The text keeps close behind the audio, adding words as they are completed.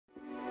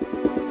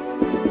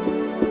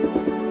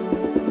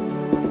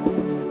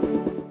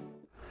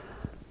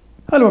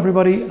Hello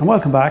everybody and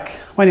welcome back.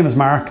 My name is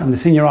Mark, I'm the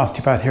Senior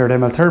Osteopath here at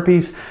ML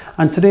Therapies,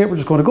 and today we're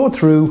just going to go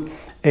through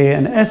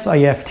an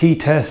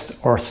SIFT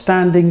test, or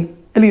Standing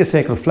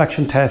Illiosacral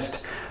Flexion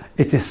Test.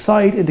 It's a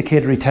side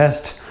indicatory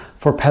test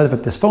for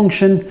pelvic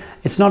dysfunction.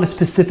 It's not a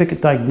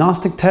specific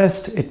diagnostic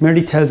test, it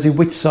merely tells you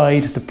which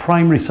side the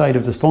primary side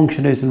of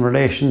dysfunction is in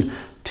relation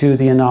to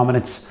the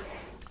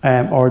innominates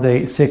or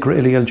the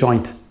sacroiliac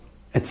joint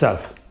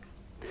itself.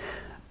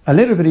 A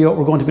later video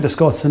we're going to be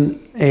discussing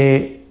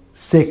a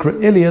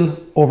sacroiliac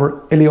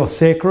over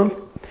illiosacral,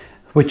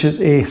 which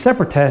is a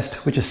separate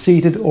test which is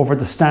seated over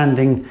the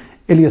standing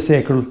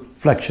illiosacral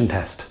flexion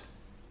test.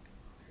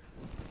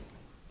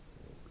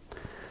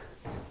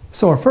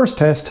 So our first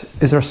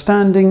test is our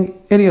standing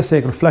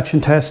illiosacral flexion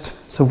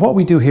test. So what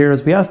we do here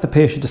is we ask the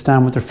patient to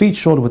stand with their feet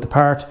shoulder width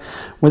apart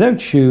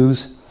without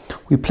shoes.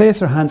 We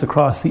place our hands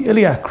across the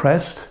iliac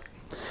crest.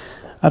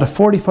 At a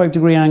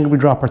 45-degree angle we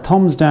drop our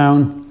thumbs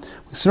down.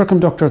 We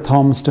circumduct our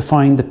thumbs to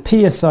find the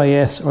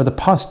PSIS, or the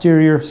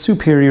posterior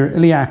superior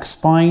iliac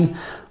spine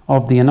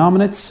of the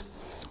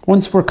innominates.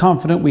 Once we're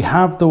confident we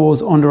have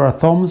those under our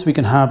thumbs, we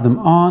can have them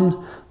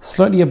on,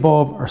 slightly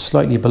above or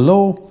slightly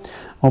below.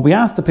 What we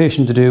ask the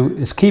patient to do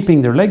is,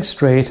 keeping their legs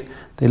straight,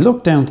 they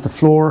look down to the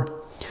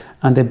floor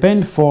and they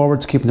bend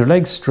forwards, keeping their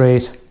legs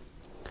straight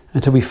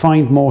until we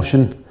find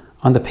motion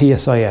on the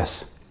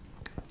PSIS.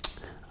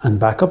 And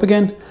back up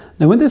again.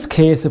 Now in this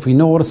case, if we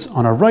notice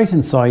on our right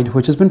hand side,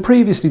 which has been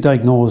previously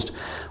diagnosed,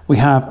 we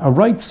have a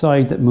right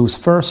side that moves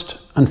first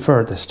and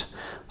furthest.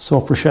 So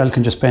if Rochelle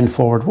can just bend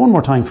forward one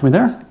more time for me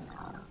there.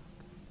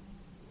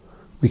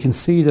 We can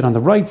see that on the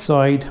right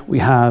side we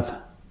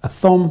have a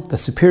thumb that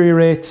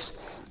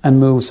superiораtes and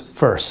moves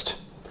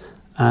first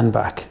and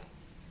back.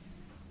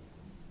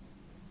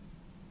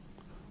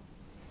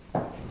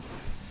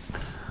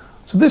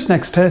 So this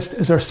next test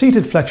is our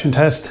seated flexion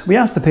test. We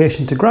ask the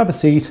patient to grab a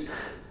seat,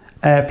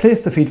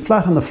 place the feet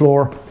flat on the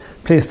floor,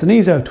 place the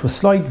knees out to a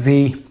slight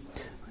V.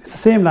 It's the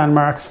same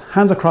landmarks,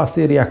 hands across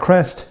the iliac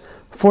crest,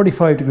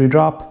 45-degree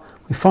drop.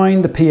 We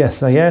find the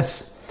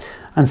PSIS,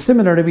 and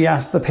similarly we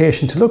ask the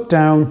patient to look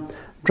down,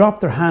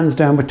 drop their hands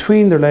down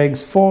between their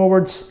legs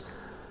forwards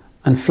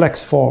and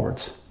flex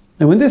forwards.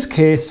 Now in this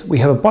case we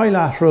have a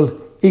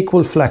bilateral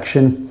equal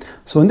flexion,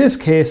 so in this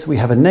case we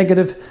have a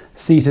negative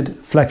seated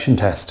flexion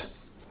test.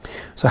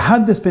 So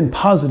had this been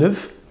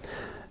positive,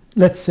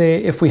 let's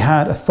say if we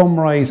had a thumb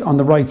rise on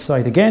the right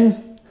side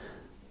again,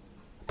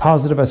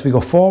 positive as we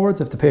go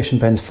forwards, if the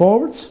patient bends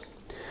forwards,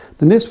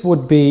 then this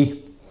would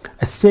be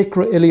a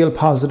sacroiliac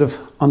positive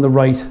on the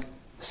right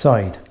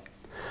side.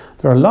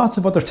 There are lots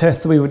of other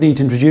tests that we would need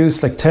to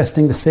introduce, like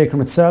testing the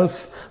sacrum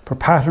itself for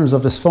patterns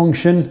of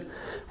dysfunction,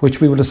 which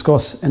we will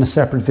discuss in a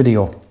separate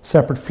video,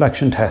 separate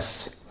flexion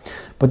tests.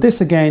 But this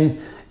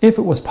again, if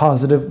it was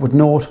positive, would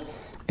note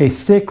a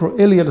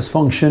sacroiliac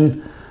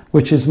dysfunction,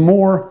 which is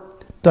more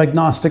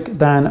diagnostic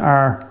than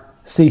our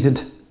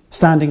seated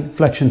standing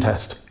flexion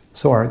test.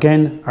 So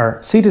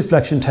our seated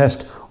flexion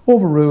test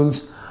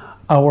overrules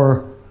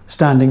our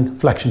standing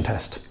flexion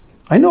test.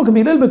 I know it can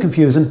be a little bit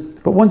confusing,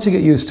 but once you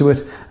get used to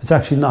it, it's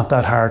actually not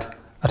that hard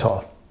at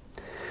all.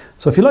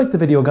 So if you like the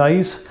video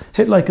guys,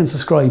 hit like and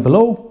subscribe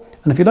below.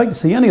 And if you'd like to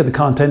see any of the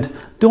content,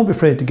 don't be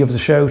afraid to give us a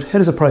shout,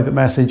 hit us a private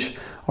message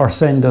or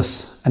send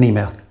us an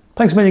email.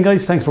 Thanks a million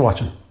guys, thanks for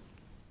watching.